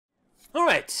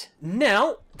Alright,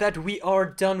 now that we are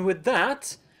done with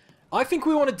that, I think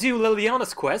we want to do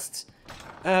Leliana's quest,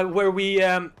 where we,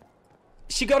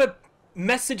 she got a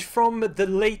message from the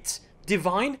late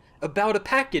Divine about a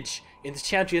package in the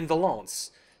Chantry in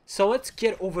Valence. So let's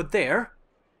get over there.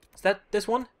 Is that this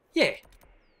one? Yeah.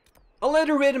 A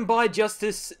letter written by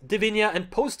Justice Divinia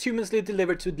and posthumously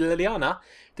delivered to Leliana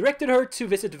directed her to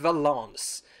visit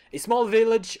Valence, a small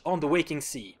village on the waking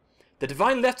sea. The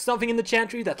Divine left something in the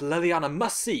Chantry that Leliana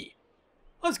must see.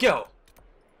 Let's go!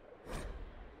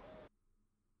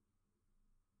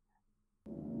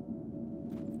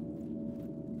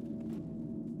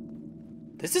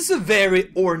 This is a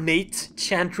very ornate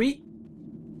Chantry.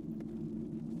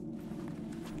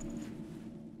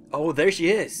 Oh, there she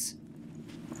is.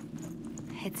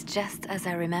 It's just as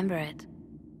I remember it.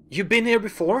 You've been here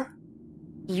before?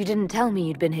 You didn't tell me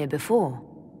you'd been here before.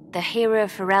 The hero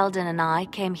Ferelden and I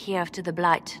came here after the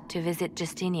Blight to visit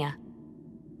Justinia.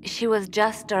 She was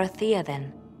just Dorothea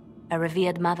then, a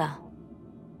revered mother.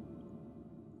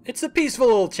 It's a peaceful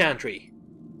old Chantry.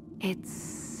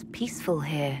 It's peaceful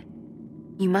here.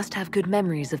 You must have good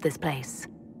memories of this place.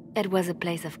 It was a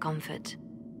place of comfort.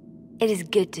 It is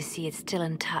good to see it still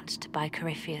untouched by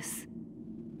Corypheus.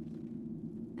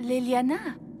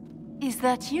 Leliana, is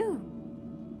that you?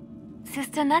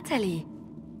 Sister Natalie,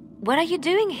 what are you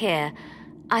doing here?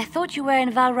 I thought you were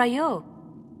in Val Rayo.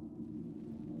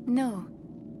 No,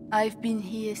 I've been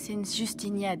here since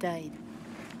Justinia died.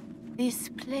 This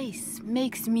place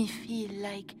makes me feel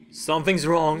like... Something's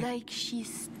wrong. Like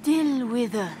she's still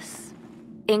with us.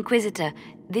 Inquisitor,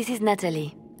 this is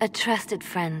Natalie, a trusted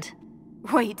friend.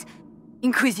 Wait,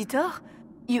 Inquisitor?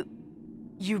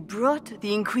 You brought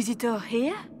the Inquisitor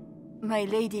here? My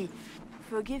lady,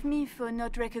 forgive me for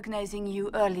not recognizing you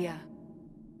earlier.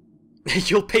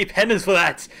 You'll pay penance for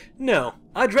that! No,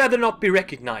 I'd rather not be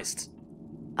recognized.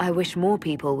 I wish more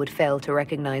people would fail to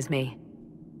recognize me.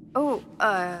 Oh,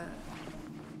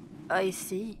 I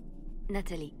see.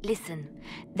 Natalie, listen.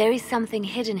 There is something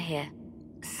hidden here.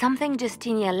 Something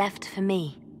Justinia left for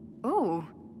me. Oh,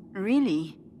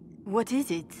 really? What is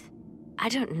it? I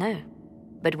don't know,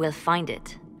 but we'll find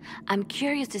it. I'm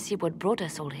curious to see what brought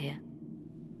us all here.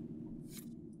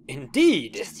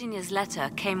 Indeed! Justinia's letter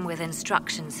came with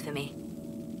instructions for me.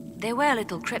 They were a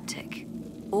little cryptic.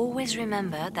 Always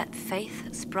remember that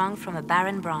faith sprung from a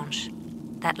barren branch,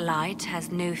 that light has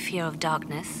no fear of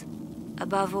darkness.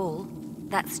 Above all,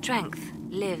 that strength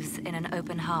lives in an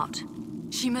open heart.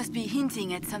 She must be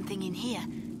hinting at something in here.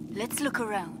 Let's look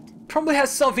around. Probably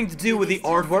has something to do with the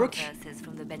artwork. Verses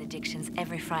from the benedictions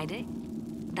every Friday.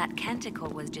 That canticle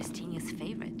was Justinia's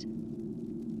favorite.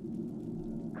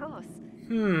 Of course.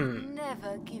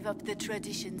 Never give up the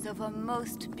traditions of a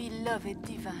most beloved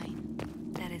divine.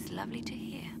 That is lovely to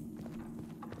hear.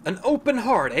 An open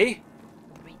heart, eh?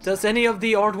 Does any of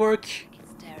the artwork...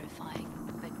 It's terrifying,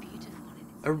 but beautiful in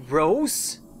its A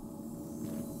rose?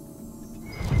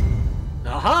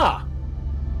 Aha!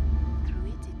 Through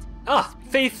it, Ah,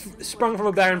 faith sprung from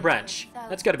a barren branch.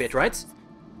 That's gotta be it, right?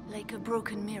 like a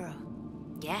broken mirror.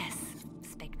 Yes.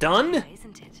 Done?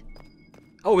 Isn't it?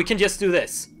 Oh, we can just do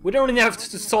this. We don't even have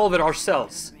to solve it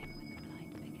ourselves.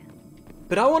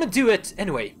 But I want to do it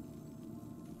anyway.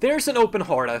 There's an open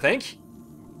heart, I think.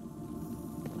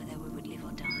 Whether we would live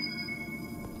or die.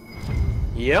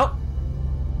 Yep.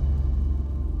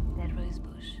 That rose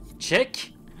bush.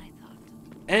 Check. And I thought,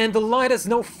 And the light has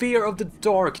no fear of the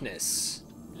darkness.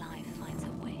 life finds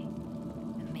a way.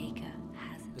 The maker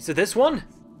hasn't. Is it this one?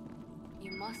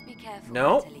 You must be careful,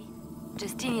 No. Natalie.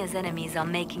 Justinia's enemies are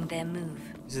making their move.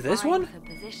 Is it this vying one? for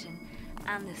position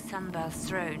and the Sunburst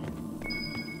throne.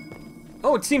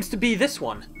 Oh, it seems to be this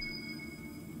one.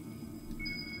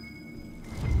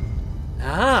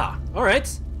 Ah,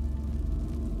 alright.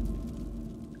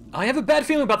 I have a bad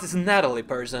feeling about this Natalie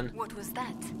person. What was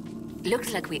that?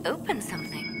 Looks like we opened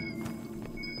something.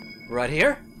 Right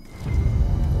here.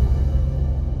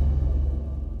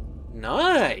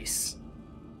 Nice.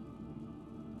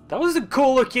 That was a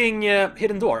cool looking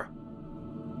hidden door.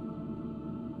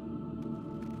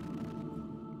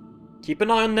 Keep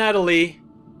an eye on Natalie.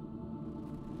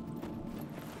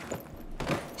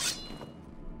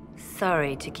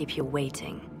 Sorry to keep you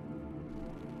waiting.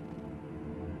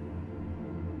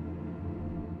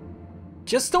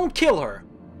 Just don't kill her.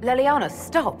 Leliana,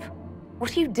 stop!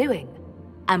 What are you doing?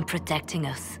 I'm protecting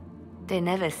us. They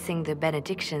never sing the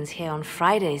benedictions here on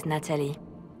Fridays, Natalie.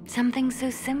 Something so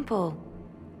simple.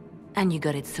 And you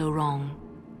got it so wrong.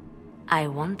 I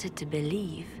wanted to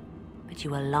believe, but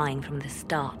you were lying from the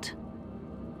start.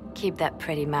 Keep that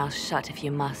pretty mouth shut if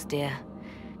you must, dear.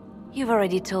 You've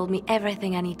already told me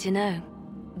everything I need to know.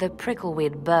 The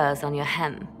prickleweed burrs on your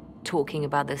hem, talking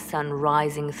about the sun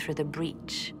rising through the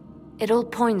breach. It all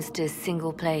points to a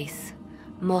single place.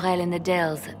 Morel in the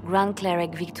Dales, Grand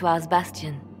Cleric Victoire's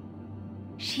bastion.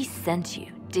 She sent you,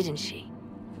 didn't she?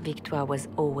 Victoire was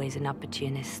always an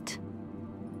opportunist.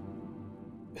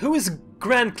 Who is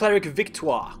Grand Cleric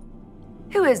Victoire?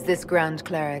 Who is this Grand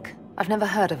Cleric? I've never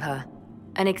heard of her.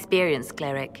 An experienced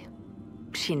cleric.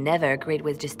 She never agreed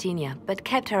with Justinia, but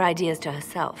kept her ideas to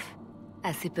herself.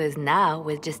 I suppose now,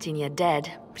 with Justinia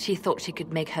dead, she thought she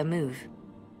could make her move.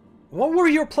 What were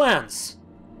your plans?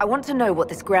 I want to know what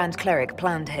this Grand Cleric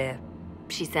planned here.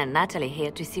 She sent Natalie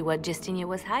here to see what Justinia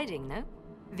was hiding, no?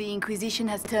 The Inquisition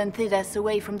has turned Thedas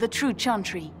away from the true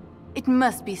chantry. It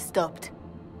must be stopped.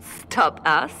 Stop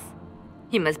us?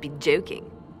 You must be joking.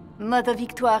 Mother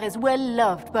Victoire is well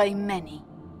loved by many.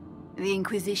 The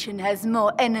Inquisition has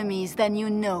more enemies than you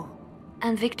know.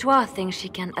 And Victoire thinks she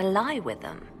can ally with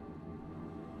them.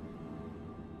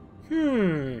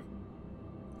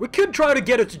 We could try to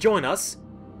get her to join us.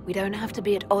 We don't have to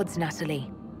be at odds,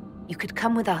 Natalie. You could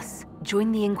come with us,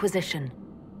 join the Inquisition.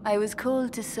 I was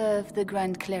called to serve the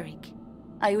Grand Cleric.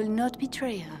 I will not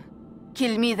betray her.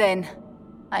 Kill me then.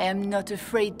 I am not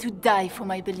afraid to die for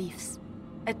my beliefs.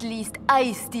 At least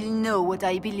I still know what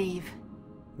I believe.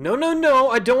 No,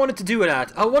 I don't want her to do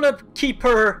that. I want to keep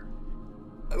her,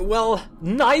 well,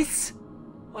 nice,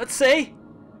 let's say.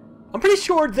 I'm pretty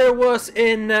sure there was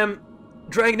in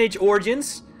Dragon Age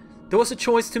Origins, there was a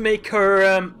choice to make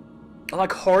her,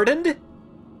 like, hardened.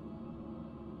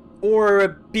 Or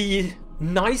be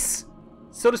nice,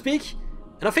 so to speak.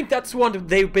 And I think that's what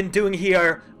they've been doing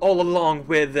here all along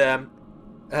with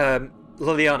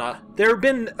Leliana. There have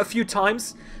been a few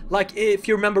times, like if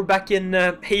you remember back in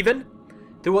Haven,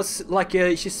 there was like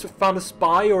she found a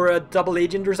spy or a double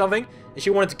agent or something, and she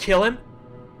wanted to kill him,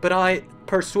 but I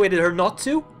persuaded her not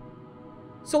to.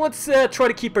 So let's try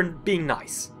to keep her being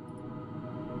nice.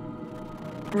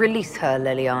 Release her,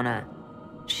 Leliana.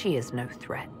 She is no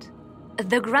threat.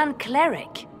 The Grand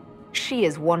Cleric? She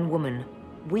is one woman.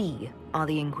 We are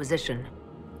the Inquisition.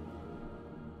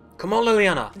 Come on,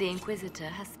 Leliana. The Inquisitor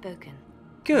has spoken.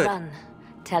 Good. Run.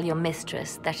 Tell your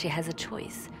mistress that she has a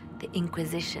choice. The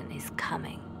Inquisition is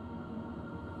coming.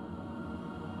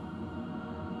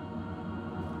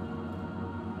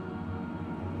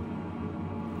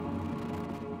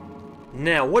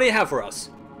 Now, what do you have for us?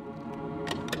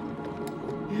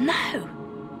 No!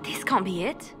 This can't be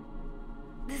it.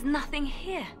 There's nothing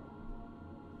here.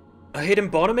 A hidden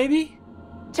bottom, maybe?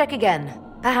 Check again.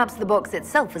 Perhaps the box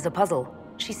itself is a puzzle.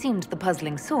 She seemed the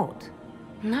puzzling sort.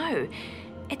 No,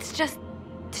 it's just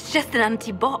an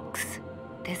empty box.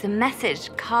 There's a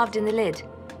message carved in the lid.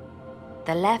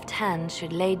 The left hand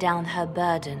should lay down her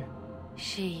burden.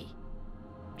 She's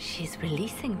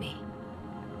releasing me.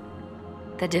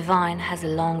 The divine has a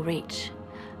long reach,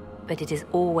 but it is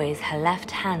always her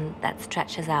left hand that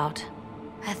stretches out.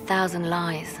 1,000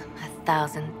 lies,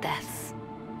 1,000 deaths.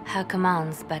 Her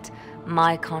commands, but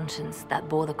my conscience that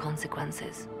bore the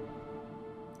consequences.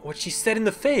 What she said in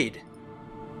the Fade.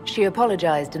 She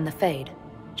apologized in the Fade.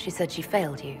 She said she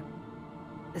failed you.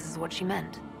 This is what she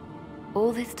meant.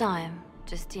 All this time,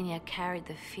 Justinia carried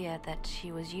the fear that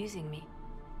she was using me.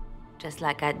 Just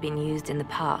like I'd been used in the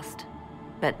past.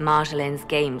 But Marjolaine's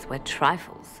games were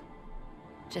trifles.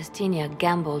 Justinia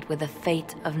gambled with the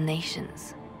fate of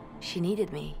nations. She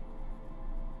needed me.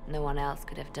 No one else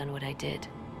could have done what I did.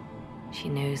 She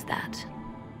knows that.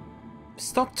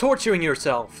 Stop torturing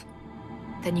yourself.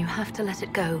 Then you have to let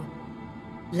it go.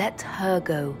 Let her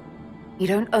go. You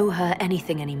don't owe her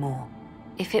anything anymore.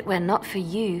 If it were not for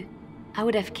you, I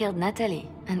would have killed Natalie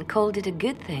and called it a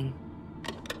good thing.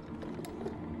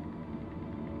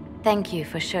 Thank you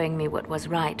for showing me what was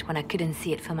right when I couldn't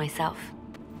see it for myself.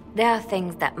 There are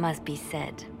things that must be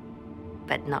said,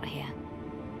 but not here.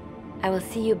 I will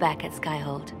see you back at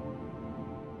Skyhold.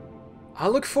 I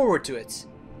look forward to it.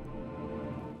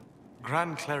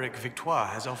 Grand Cleric Victoire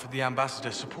has offered the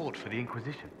ambassador support for the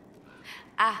Inquisition.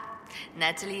 Ah,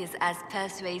 Natalie is as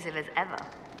persuasive as ever.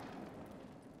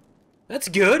 That's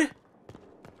good.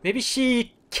 Maybe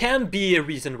she can be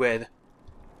reasoned with.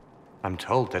 I'm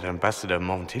told that Ambassador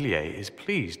Montillier is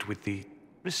pleased with the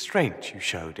restraint you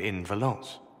showed in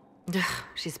Valence.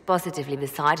 She's positively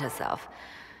beside herself.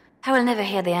 I will never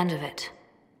hear the end of it.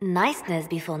 Niceness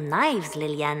before knives,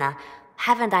 Leliana.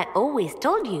 Haven't I always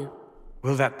told you?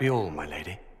 Will that be all, my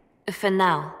lady? For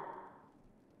now.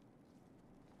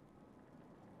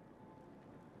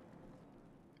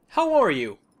 How are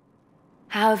you?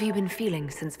 How have you been feeling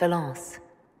since Valence?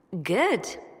 Good.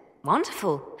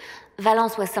 Wonderful.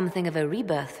 Valence was something of a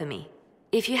rebirth for me.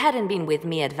 If you hadn't been with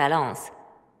me at Valence,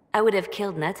 I would have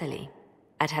killed Natalie.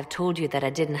 I'd have told you that I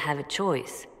didn't have a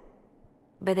choice.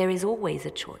 But there is always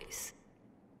a choice.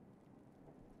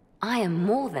 I am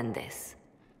more than this.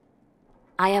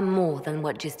 I am more than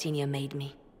what Justinia made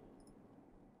me.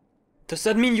 Does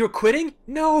that mean you're quitting?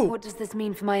 No! What does this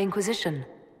mean for my Inquisition?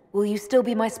 Will you still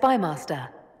be my spy master?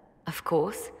 Of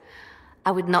course.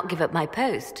 I would not give up my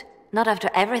post. Not after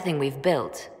everything we've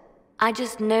built. I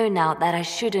just know now that I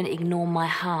shouldn't ignore my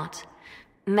heart.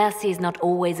 Mercy is not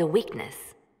always a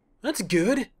weakness. That's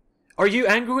good. Are you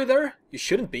angry with her? You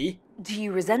shouldn't be. Do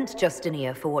you resent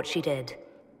Justinia for what she did?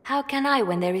 How can I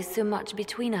when there is so much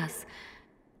between us?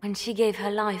 When she gave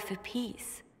her life for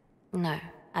peace? No,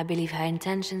 I believe her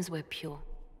intentions were pure.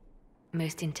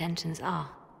 Most intentions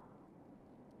are.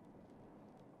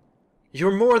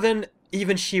 You're more than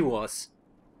even she was.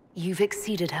 You've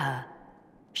exceeded her.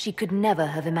 She could never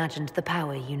have imagined the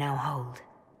power you now hold.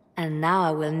 And now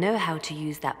I will know how to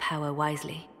use that power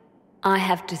wisely. I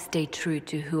have to stay true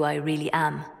to who I really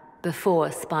am, before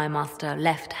a spy master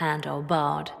left hand or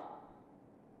barred.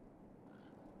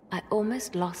 I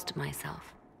almost lost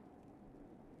myself.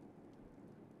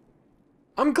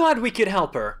 I'm glad we could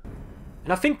help her.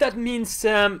 And I think that means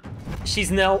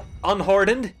she's now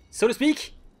unhardened, so to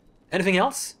speak. Anything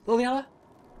else, Leliana?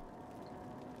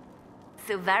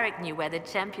 So Varric knew where the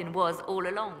champion was all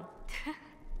along.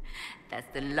 That's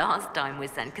the last time we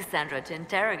sent Cassandra to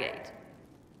interrogate.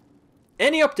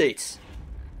 Any updates?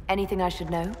 Anything I should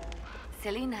know?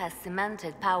 Celine has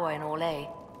cemented power in Orlais.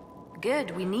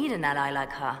 Good, we need an ally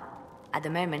like her. At the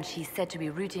moment, she's said to be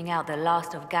rooting out the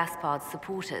last of Gaspard's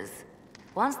supporters.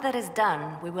 Once that is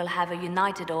done, we will have a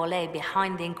united Orlais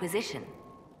behind the Inquisition.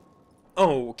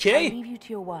 Okay. I leave you to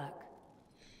your work.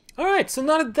 Alright, so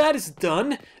now that that is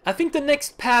done, I think the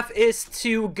next path is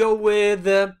to go with...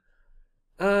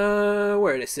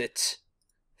 where is it?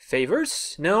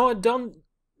 Favors? No, I don't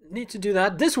need to do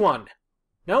that. This one!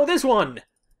 No, this one!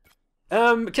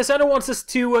 Cassandra wants us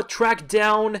to track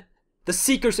down the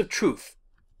Seekers of Truth.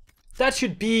 That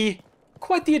should be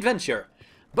quite the adventure.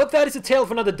 But that is a tale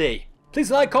for another day. Please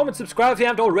like, comment, subscribe if you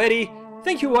haven't already.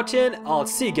 Thank you for watching. I'll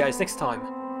see you guys next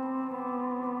time.